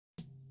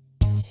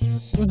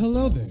Well,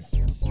 hello there.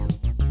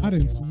 I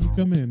didn't see you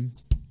come in.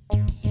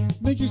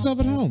 Make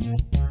yourself at home.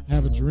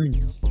 Have a drink.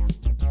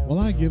 While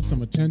I give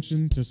some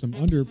attention to some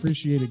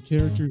underappreciated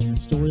characters and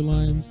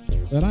storylines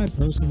that I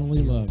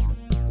personally love.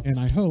 And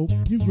I hope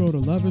you grow to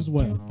love as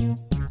well.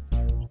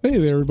 Hey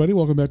there, everybody.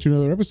 Welcome back to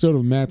another episode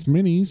of Matt's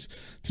Minis.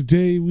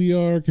 Today we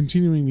are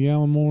continuing the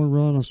Alan Moore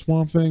run of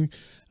Swamp Thing.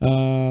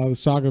 The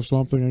Saga of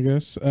Swamp Thing, I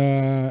guess.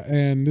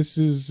 And this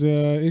is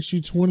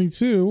issue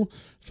 22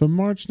 from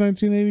March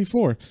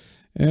 1984.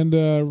 And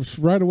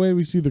right away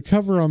we see the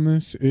cover on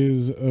this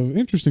is an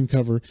interesting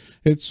cover.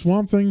 It's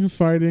Swamp Thing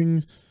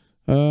fighting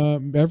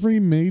every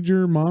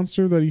major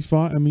monster that he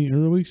fought in the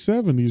early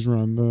 70s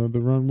run, the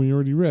run we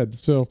already read.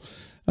 So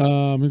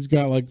he's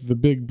got like the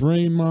big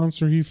brain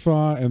monster he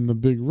fought, and the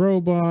big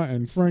robot,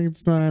 and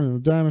Frankenstein, and the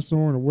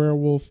dinosaur, and a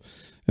werewolf,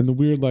 and the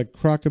weird like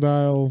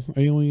crocodile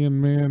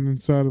alien man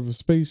inside of a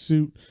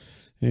spacesuit.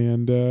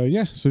 And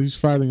yeah, so he's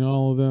fighting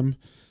all of them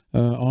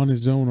on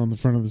his own on the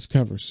front of this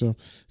cover. So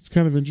it's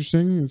kind of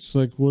interesting. It's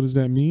like, what does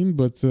that mean?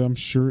 But I'm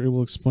sure it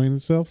will explain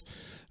itself.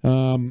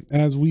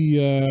 As we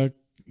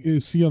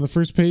see on the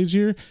first page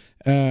here,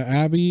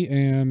 Abby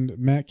and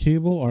Matt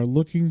Cable are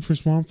looking for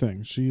Swamp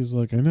Thing. She is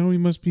like, I know he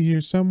must be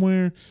here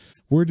somewhere.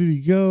 Where did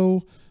he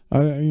go?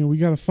 We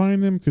got to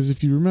find him, because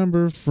if you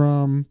remember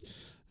from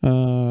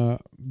the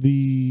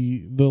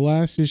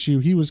last issue,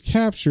 he was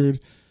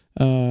captured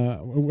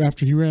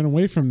after he ran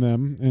away from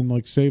them and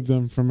like saved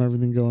them from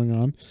everything going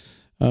on.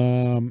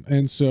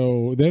 And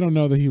so they don't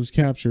know that he was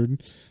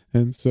captured,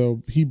 and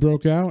so he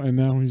broke out, and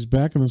now he's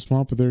back in the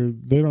swamp, but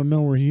they don't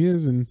know where he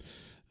is, and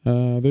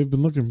they've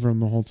been looking for him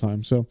the whole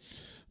time. So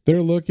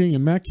they're looking,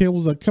 and Matt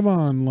Cable's like, come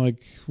on,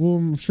 like, well,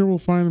 I'm sure we'll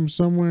find him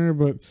somewhere,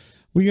 but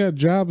we got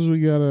jobs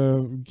we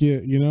gotta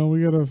get,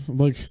 we gotta,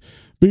 like,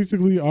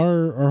 basically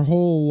our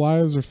whole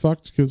lives are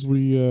fucked because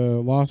we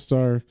lost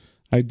our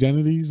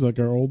identities, like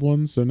our old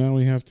ones, so now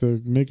we have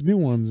to make new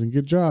ones and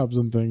get jobs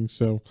and things.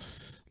 So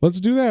let's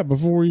do that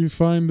before we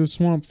find the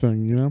Swamp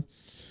Thing,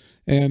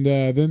 And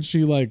then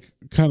she like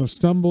kind of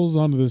stumbles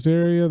onto this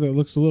area that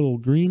looks a little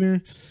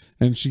greener,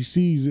 and she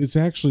sees it's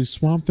actually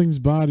Swamp Thing's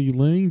body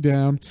laying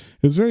down.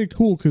 It's very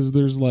cool because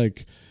there's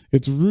like,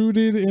 it's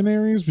rooted in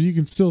areas, but you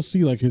can still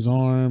see like his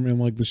arm and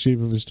like the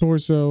shape of his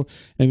torso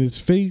and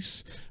his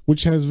face,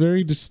 which has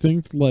very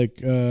distinct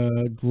like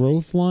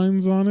growth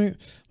lines on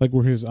it, like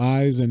where his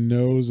eyes and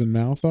nose and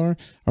mouth are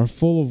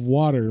full of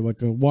water,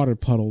 like a water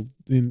puddle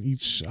in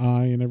each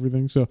eye and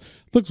everything. So it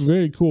looks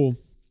very cool.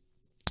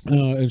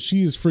 And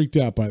she is freaked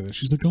out by this.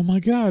 She's like, oh my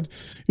God,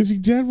 is he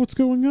dead? What's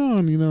going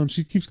on? And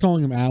she keeps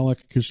calling him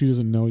Alec because she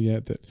doesn't know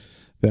yet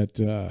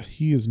that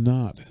he is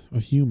not a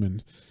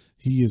human.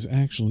 He is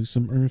actually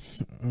some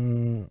earth,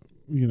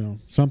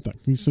 something.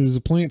 He's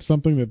a plant,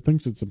 something that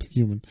thinks it's a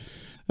human,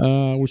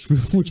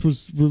 which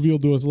was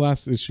revealed to us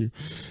last issue.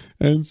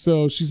 And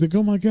so she's like,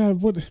 oh my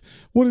God,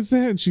 what is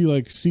that? And she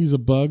like sees a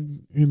bug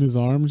in his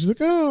arm, and she's like,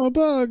 oh, a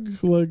bug.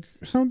 Like,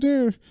 how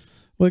dare,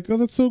 like, oh,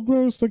 that's so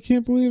gross. I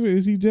can't believe it.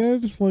 Is he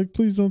dead? Like,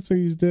 please don't say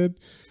he's dead.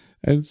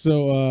 And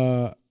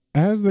so,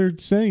 as they're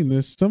saying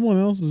this, someone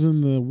else is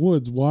in the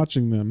woods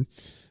watching them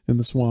in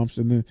the swamps,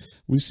 and then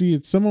we see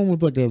it's someone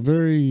with like a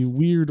very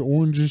weird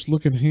orangish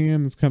looking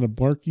hand. It's kind of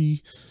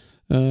barky,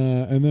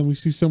 and then we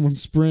see someone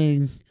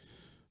spraying,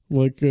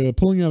 like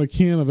pulling out a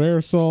can of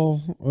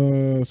aerosol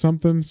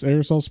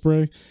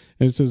spray,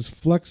 and it says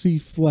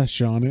Flexi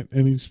Flesh on it,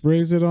 and he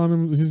sprays it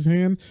on his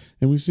hand,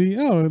 and we see,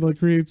 oh, it like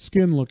creates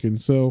skin looking.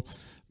 So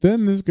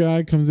then this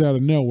guy comes out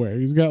of nowhere.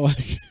 He's got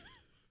like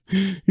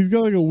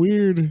a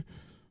weird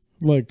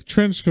like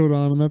trench coat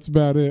on, and that's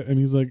about it. And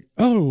he's like,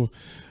 oh,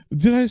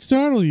 did I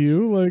startle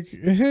you? Like,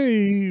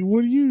 hey,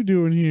 what are you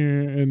doing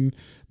here? And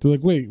they're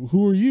like, wait,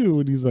 who are you?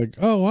 And he's like,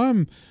 oh,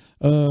 I'm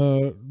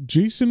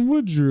Jason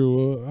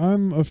Woodrew.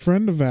 I'm a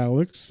friend of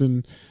Alex,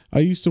 and I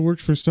used to work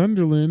for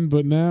Sunderland,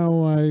 but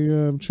now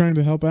I'm trying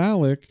to help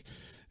Alec.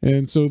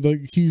 And so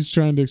like he's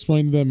trying to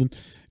explain to them, and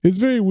it's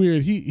very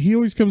weird. He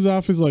always comes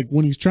off as like,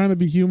 when he's trying to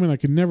be human, I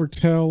can never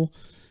tell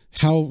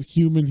how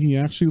human he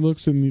actually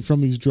looks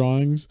from these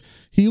drawings.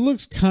 He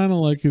looks kind of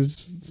like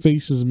his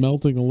face is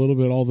melting a little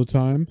bit all the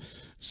time.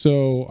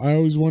 So I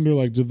always wonder,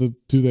 like, do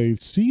they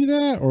see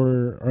that,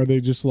 or are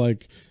they just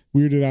like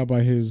weirded out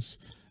by his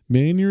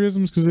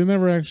mannerisms? Because they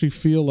never actually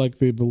feel like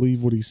they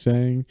believe what he's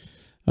saying,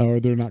 or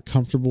they're not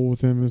comfortable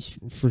with him, is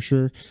for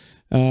sure.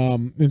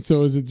 And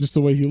so is it just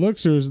the way he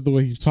looks, or is it the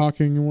way he's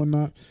talking and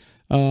whatnot?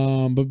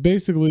 But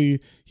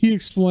basically he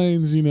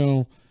explains,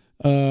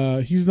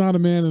 he's not a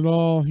man at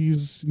all.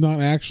 He's not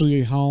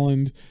actually a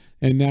Holland,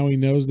 and now he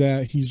knows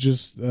that. He's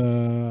just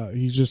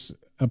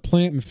a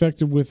plant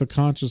infected with a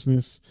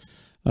consciousness,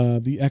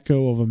 the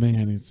echo of a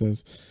man, it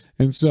says.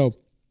 And so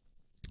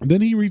then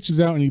he reaches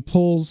out and he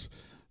pulls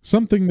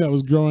something that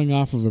was growing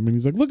off of him, and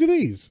he's like, look at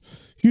these.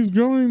 He's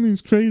growing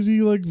these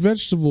crazy like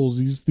vegetables,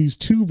 these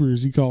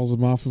tubers, he calls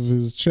them, off of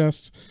his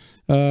chest.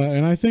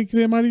 And I think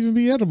they might even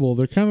be edible.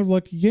 They're kind of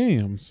like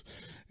yams.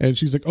 And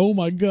she's like, oh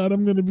my God,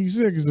 I'm going to be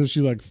sick. So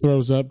she like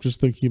throws up just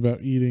thinking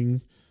about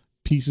eating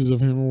pieces of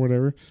him or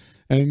whatever.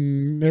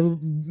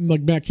 And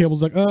like Matt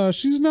Cable's like,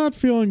 she's not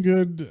feeling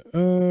good.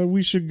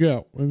 We should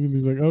go. And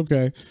he's like,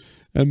 okay.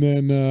 And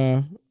then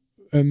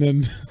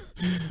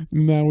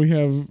now we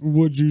have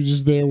Woodrew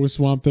just there with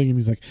Swamp Thing, and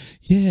he's like,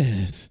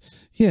 yes,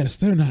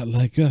 they're not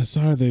like us,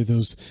 are they?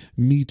 Those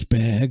meat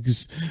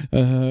bags.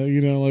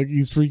 Like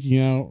he's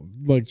freaking out,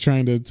 like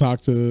trying to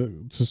talk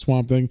to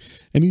Swamp Thing,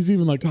 and he's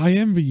even like, I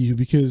envy you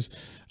because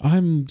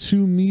I'm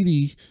too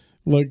meaty,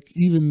 like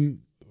even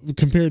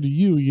compared to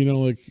you.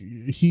 Like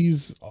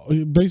he's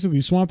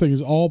basically, Swamp Thing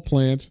is all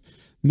plant,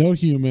 no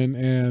human,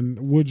 and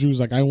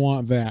Woodrew's like, I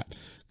want that.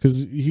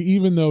 Because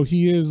even though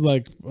he is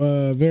like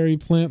very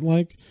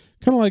plant-like,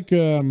 kind of like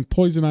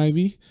Poison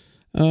Ivy,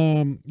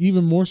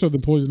 even more so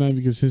than Poison Ivy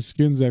because his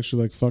skin's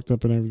actually like fucked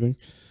up and everything.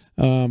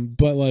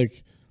 But like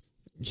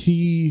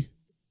he's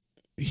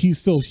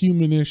still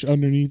humanish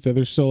underneath that.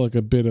 There's still like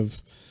a bit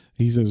of,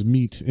 he says,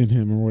 meat in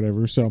him or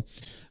whatever. So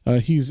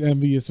he's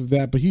envious of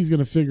that, but he's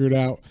gonna figure it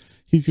out.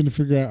 He's gonna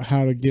figure out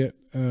how to get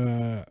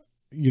to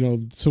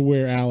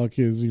where Alec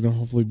is.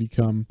 Hopefully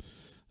become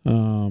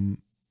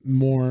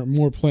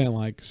more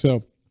plant-like.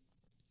 So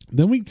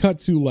then we cut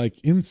to like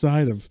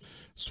inside of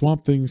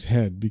Swamp Thing's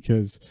head,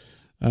 because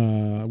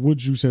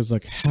Woodrew says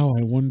like, how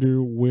I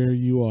wonder where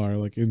you are,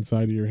 like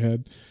inside of your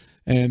head.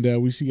 And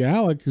we see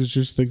Alec is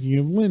just thinking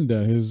of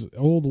Linda, his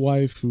old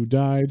wife who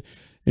died,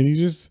 and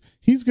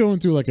he's going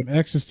through like an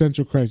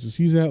existential crisis.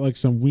 He's at like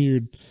some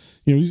weird,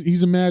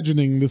 he's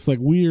imagining this like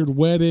weird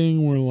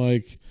wedding where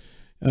like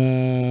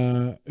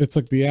it's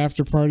like the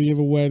after party of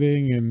a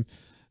wedding, and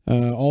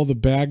all the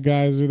bad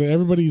guys are there.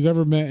 Everybody he's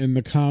ever met in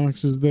the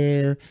comics is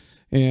there.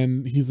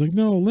 And he's like,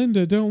 no,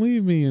 Linda, don't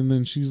leave me. And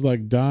then she's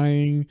like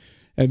dying.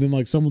 And then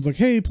like someone's like,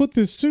 hey, put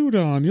this suit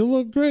on. You'll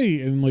look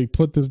great. And like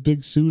put this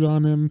big suit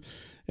on him.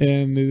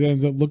 And it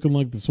ends up looking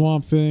like the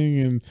Swamp Thing.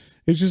 And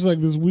it's just like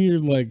this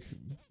weird like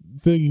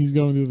thing he's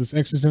going through, this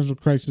existential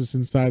crisis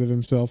inside of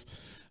himself.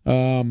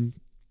 And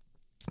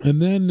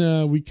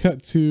then we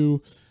cut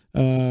to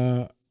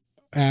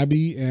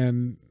Abby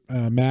and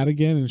Matt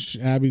again, and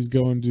Abby's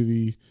going to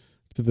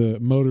the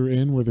Motor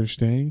Inn where they're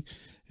staying,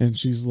 and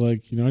she's like,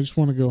 I just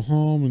want to go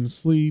home and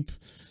sleep.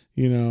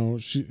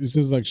 It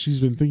says like she's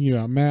been thinking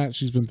about Matt,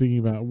 she's been thinking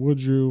about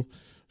Woodrew,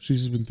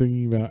 she's been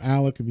thinking about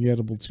Alec and the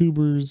edible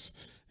tubers,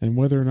 and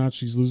whether or not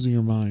she's losing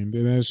her mind.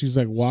 And as she's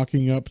like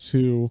walking up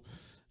to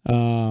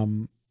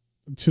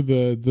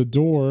the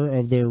door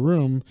of their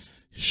room,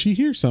 she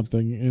hears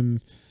something,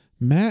 and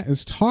Matt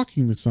is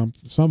talking to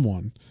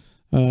someone.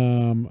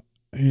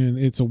 And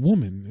it's a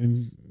woman,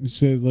 and it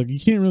says like, you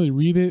can't really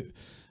read it,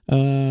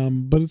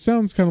 but it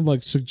sounds kind of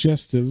like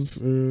suggestive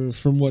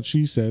from what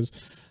she says.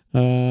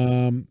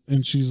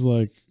 And she's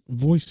like,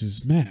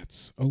 voices,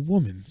 Matt's, a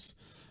woman's,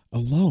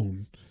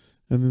 alone.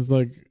 And there's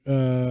like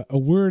a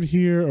word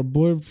here, a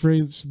blurb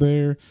phrase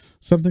there,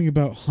 something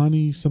about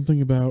honey, something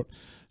about,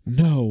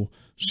 no,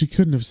 she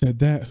couldn't have said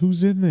that.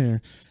 Who's in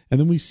there? And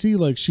then we see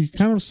like she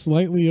kind of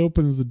slightly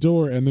opens the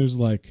door, and there's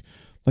like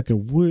a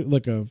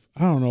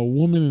I don't know,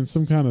 woman in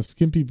some kind of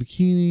skimpy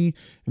bikini,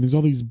 and there's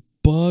all these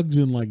bugs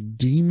and like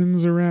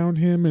demons around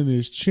him in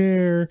his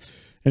chair,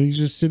 and he's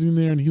just sitting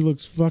there, and he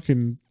looks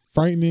fucking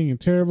frightening and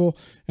terrible,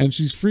 and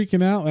she's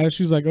freaking out as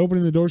she's like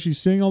opening the door. She's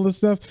seeing all this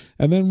stuff,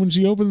 and then when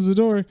she opens the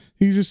door,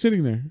 he's just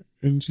sitting there,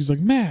 and she's like,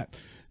 Matt,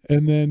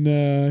 and then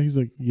he's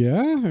like,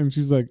 yeah, and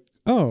she's like,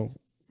 oh,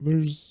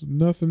 there's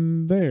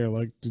nothing there.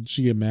 Like, did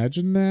she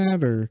imagine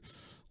that, or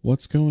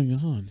what's going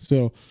on?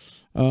 So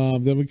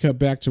then we cut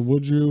back to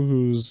Woodrew,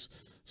 who's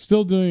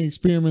still doing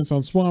experiments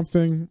on Swamp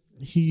Thing.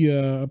 He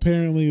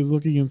apparently is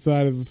looking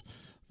inside of,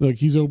 like,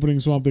 he's opening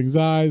Swamp Thing's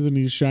eyes, and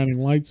he's shining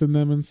lights in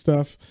them and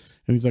stuff.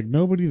 And he's like,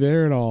 nobody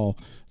there at all.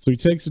 So he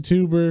takes a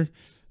tuber,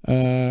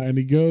 and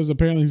he goes,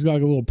 apparently he's got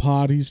like a little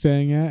pod he's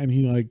staying at, and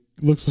he like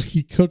looks like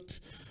he cooked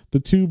the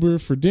tuber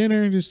for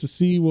dinner just to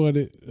see what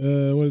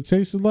it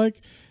tasted like.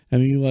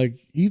 And he like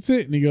eats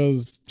it, and he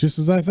goes, just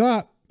as I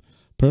thought,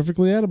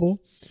 perfectly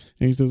edible.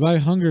 And he says, I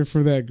hunger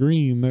for that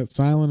green, that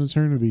silent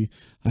eternity.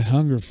 I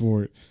hunger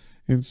for it.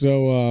 And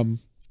so,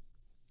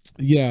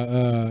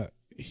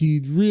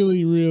 he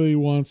really, really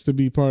wants to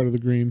be part of the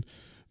green.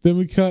 Then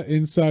we cut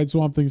inside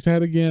Swamp Thing's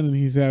head again, and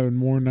he's having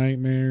more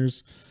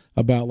nightmares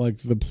about like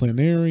the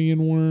planarian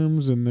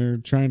worms, and they're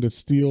trying to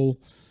steal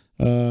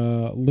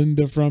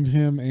Linda from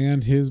him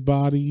and his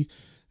body,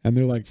 and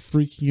they're like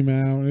freaking him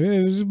out.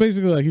 It's just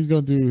basically like he's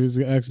going through his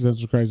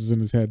existential crisis in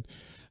his head.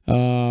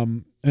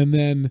 And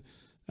then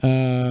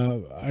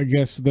I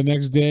guess the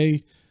next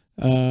day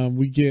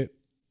we get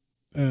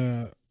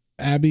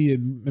Abby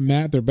and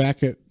Matt. They're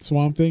back at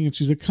Swamp Thing, and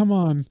she's like, come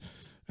on,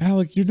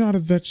 Alec, you're not a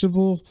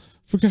vegetable,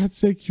 for God's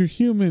sake, you're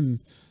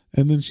human.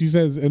 And then she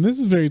says, and this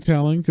is very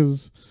telling,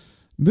 because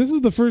this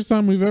is the first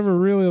time we've ever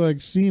really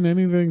like seen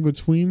anything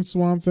between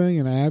Swamp Thing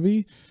and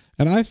Abby.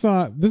 And I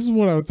thought, this is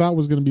what I thought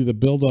was going to be the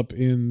buildup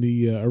in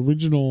the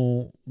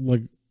original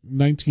like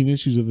 19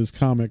 issues of this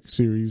comic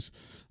series,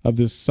 of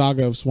this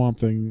Saga of Swamp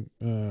Thing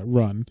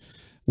run,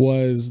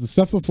 was the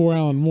stuff before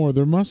Alan Moore.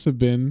 There must have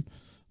been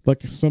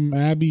like some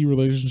Abby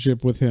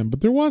relationship with him,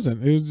 but there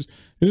wasn't. It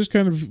just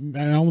kind of,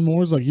 Alan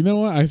Moore's like, you know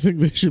what? I think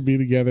they should be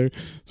together.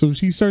 So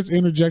she starts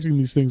interjecting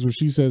these things where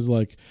she says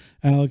like,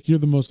 Alec, you're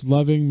the most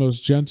loving,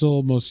 most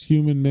gentle, most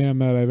human man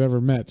that I've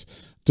ever met.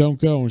 Don't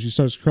go. And she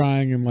starts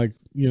crying and like,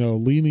 you know,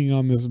 leaning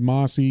on this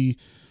mossy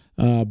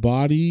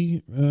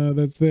body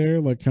that's there,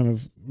 like kind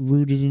of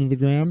rooted into the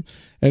ground.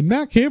 And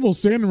Matt Cable's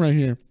standing right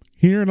here,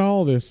 hearing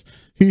all this.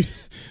 He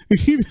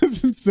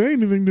doesn't say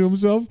anything to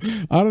himself.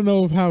 I don't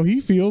know how he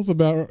feels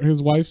about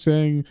his wife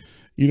saying,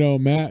 you know,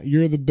 Matt,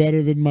 you're the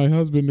better than my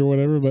husband or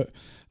whatever. But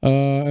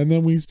and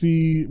then we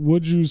see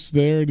Woodjuice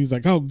there, and he's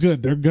like, oh,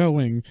 good, they're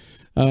going,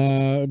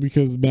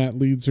 because Matt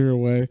leads her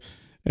away.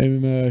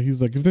 And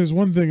he's like, if there's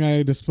one thing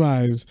I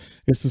despise,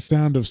 it's the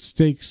sound of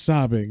steak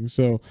sobbing.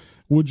 So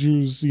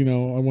Woodjuice, you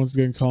know, once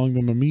again calling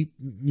them a meat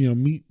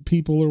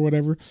people or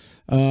whatever.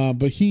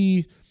 But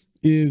he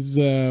is,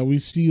 we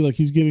see like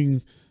he's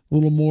getting a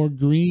little more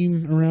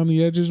green around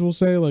the edges, we'll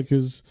say, like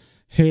his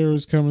hair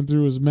is coming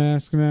through his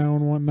mask now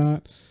and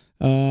whatnot.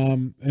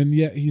 And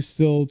yet he's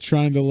still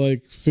trying to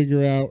like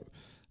figure out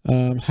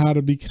how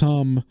to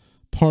become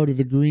part of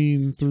the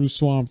green through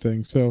Swamp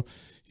Thing. So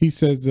he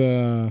says,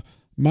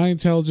 my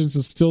intelligence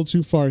is still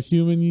too far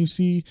human, you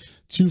see,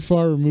 too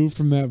far removed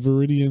from that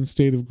viridian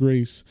state of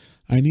grace.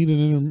 I need an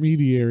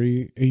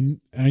intermediary.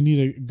 I need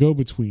a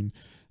go-between.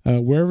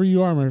 Wherever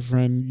you are, my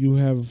friend, you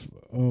have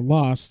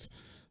lost,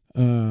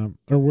 or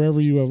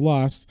wherever you have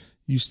lost,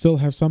 you still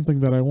have something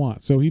that I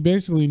want. So he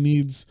basically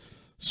needs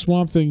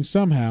Swamp Thing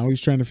somehow.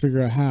 He's trying to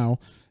figure out how,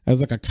 as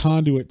like a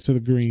conduit to the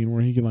green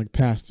where he can like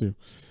pass through.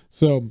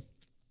 So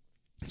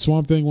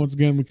Swamp Thing, once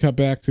again, we cut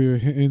back to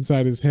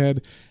inside his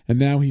head, and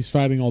now he's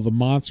fighting all the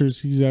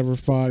monsters he's ever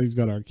fought. He's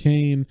got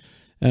Arcane,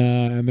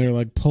 and they're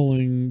like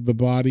pulling the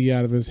body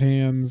out of his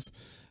hands,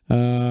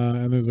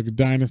 and there's like a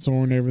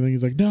dinosaur and everything.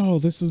 He's like, no,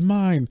 this is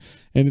mine.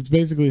 And it's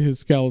basically his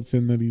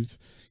skeleton that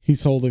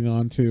he's holding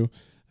on to.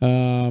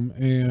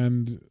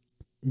 And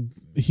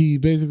he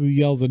basically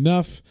yells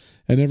enough,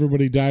 and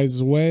everybody dies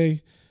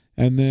away.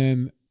 And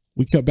then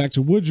we cut back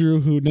to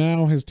Woodrow, who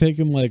now has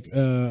taken like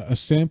a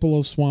sample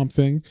of Swamp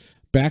Thing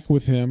back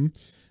with him,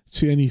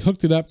 and he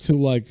hooked it up to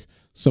like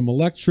some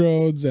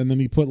electrodes, and then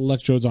he put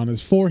electrodes on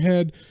his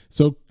forehead.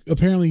 So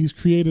apparently he's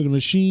created a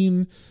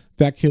machine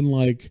that can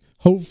like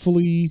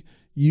hopefully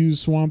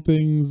use Swamp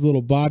Thing's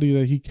little body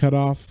that he cut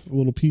off, a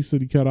little piece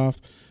that he cut off,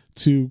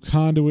 to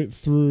conduit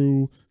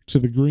through to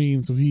the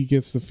green so he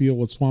gets to feel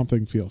what Swamp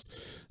Thing feels.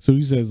 So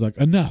he says like,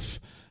 enough.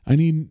 I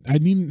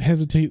needn't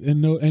hesitate and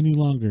no any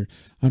longer.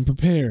 I'm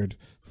prepared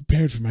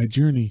for my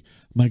journey,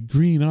 my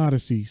green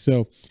odyssey.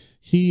 So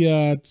he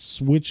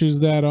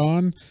switches that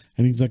on,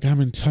 and he's like, I'm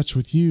in touch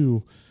with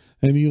you.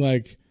 And he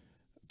like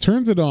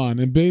turns it on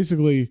and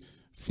basically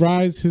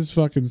fries his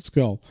fucking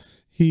skull.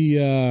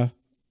 This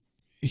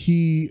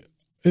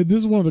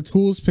is one of the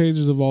coolest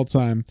pages of all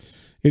time.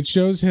 It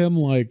shows him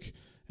like,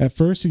 at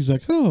first he's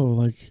like, oh,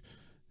 like,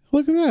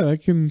 look at that. I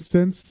can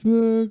sense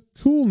the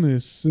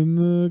coolness in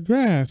the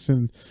grass,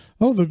 and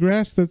oh, the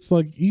grass that's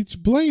like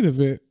each blade of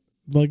it,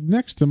 like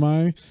next to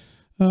my,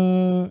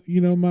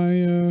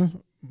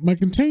 my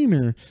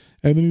container.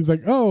 And then he's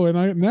like, oh,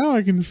 and now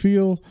I can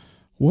feel,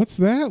 what's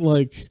that?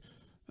 Like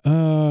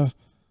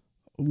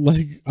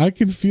I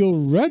can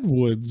feel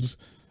redwoods.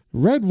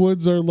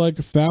 Redwoods are like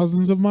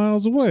thousands of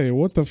miles away.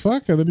 What the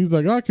fuck? And then he's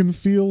like, I can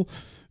feel,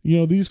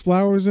 these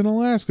flowers in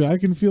Alaska. I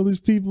can feel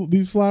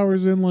these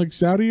flowers in like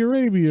Saudi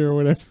Arabia or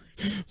whatever.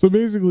 So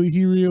basically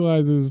he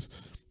realizes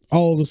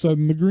all of a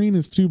sudden the green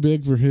is too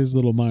big for his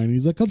little mind.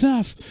 He's like,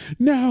 enough.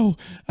 No,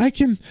 I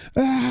can.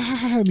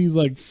 And he's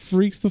like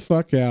freaks the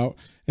fuck out.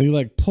 And he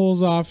like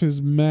pulls off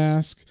his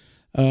mask,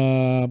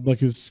 like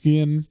his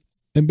skin.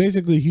 And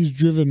basically he's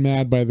driven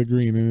mad by the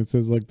green. And it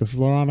says like the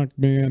Floronic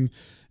Man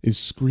is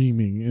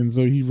screaming. And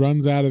so he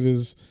runs out of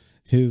his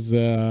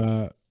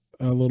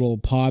little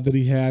pod that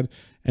he had,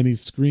 and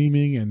he's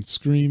screaming and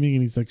screaming,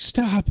 and he's like,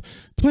 stop,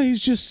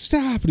 please just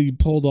stop. And he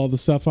pulled all the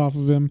stuff off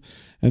of him.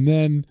 And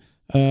then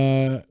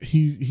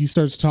he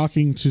starts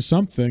talking to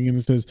something, and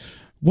it says,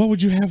 what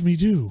would you have me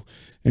do?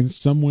 And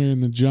somewhere in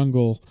the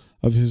jungle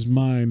of his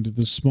mind,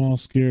 the small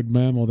scared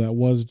mammal that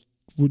was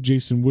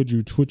Jason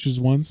Woodrue twitches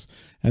once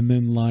and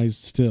then lies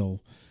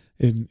still,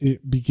 and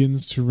it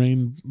begins to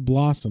rain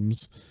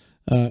blossoms.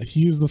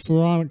 He is the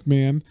Floronic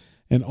Man,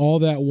 and all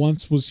that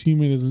once was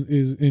human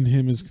is in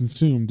him is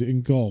consumed,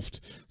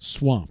 engulfed,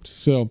 swamped.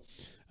 So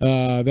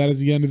that is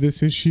the end of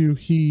this issue.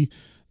 The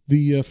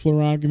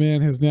Floronic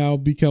Man has now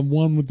become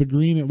one with the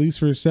green, at least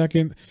for a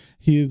second.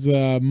 His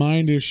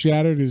mind is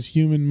shattered, his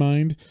human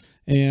mind,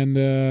 and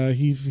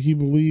he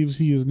believes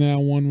he is now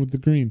one with the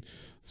green.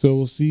 So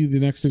we'll see. The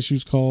next issue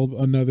is called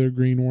Another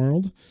Green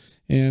World,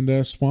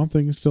 and Swamp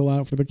Thing is still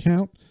out for the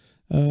count,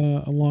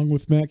 along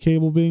with Matt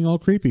Cable being all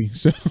creepy.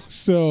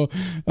 So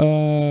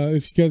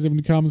if you guys have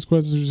any comments,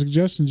 questions, or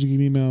suggestions, you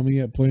can email me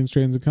at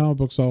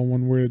planestransandcomicbooks, all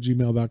one word, at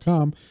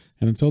gmail.com.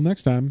 And until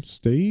next time,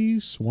 stay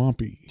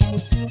swampy.